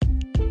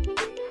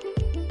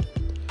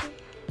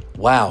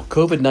Wow,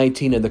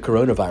 COVID-19 and the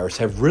coronavirus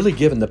have really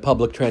given the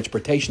public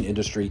transportation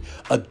industry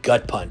a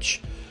gut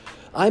punch.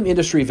 I'm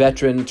industry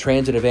veteran,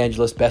 transit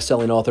evangelist,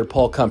 best-selling author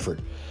Paul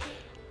Comfort.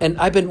 And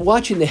I've been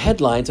watching the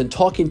headlines and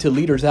talking to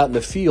leaders out in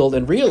the field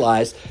and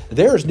realized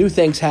there's new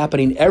things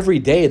happening every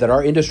day that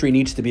our industry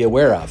needs to be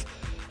aware of.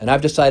 And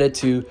I've decided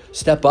to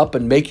step up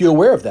and make you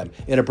aware of them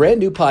in a brand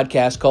new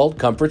podcast called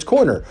Comfort's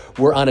Corner,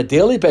 where on a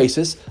daily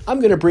basis, I'm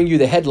going to bring you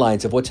the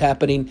headlines of what's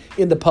happening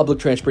in the public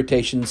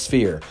transportation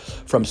sphere,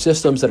 from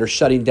systems that are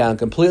shutting down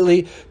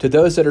completely to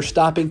those that are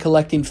stopping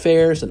collecting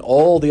fares and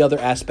all the other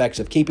aspects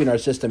of keeping our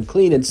system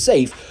clean and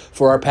safe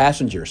for our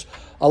passengers.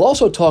 I'll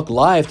also talk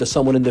live to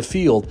someone in the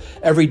field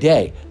every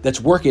day that's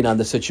working on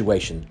the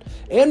situation.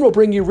 And we'll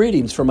bring you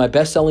readings from my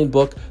best-selling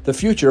book, The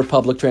Future of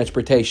Public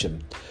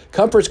Transportation.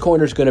 Comfort's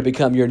Corner is going to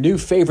become your new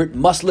favorite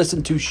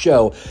must-listen-to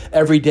show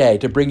every day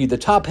to bring you the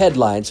top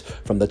headlines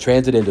from the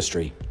transit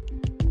industry.